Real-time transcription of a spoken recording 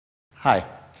Hi,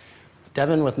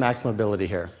 Devin with Max Mobility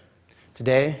here.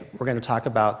 Today, we're going to talk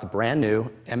about the brand new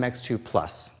MX2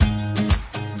 Plus.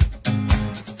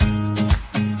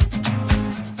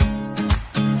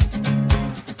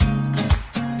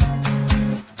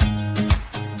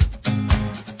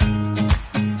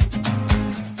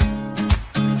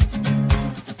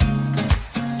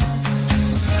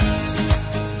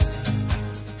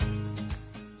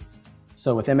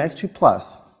 So with MX2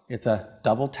 Plus, it's a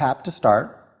double tap to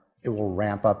start. It will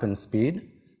ramp up in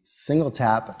speed, single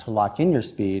tap to lock in your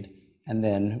speed, and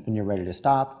then when you're ready to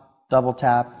stop, double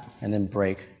tap and then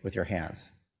brake with your hands.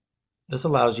 This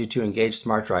allows you to engage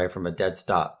SmartDrive from a dead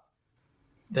stop.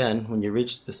 Then, when you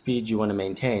reach the speed you want to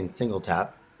maintain, single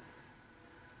tap,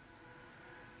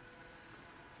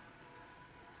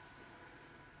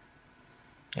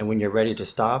 and when you're ready to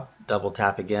stop, double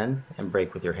tap again and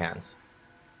brake with your hands.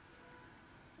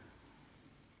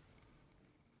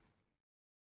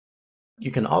 You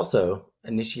can also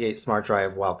initiate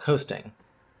SmartDrive while coasting.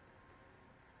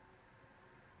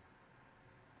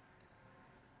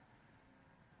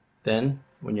 Then,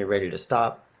 when you're ready to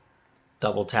stop,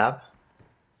 double tap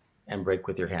and brake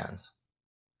with your hands.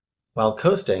 While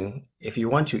coasting, if you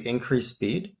want to increase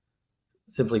speed,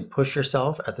 simply push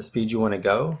yourself at the speed you want to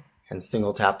go and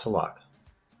single tap to lock.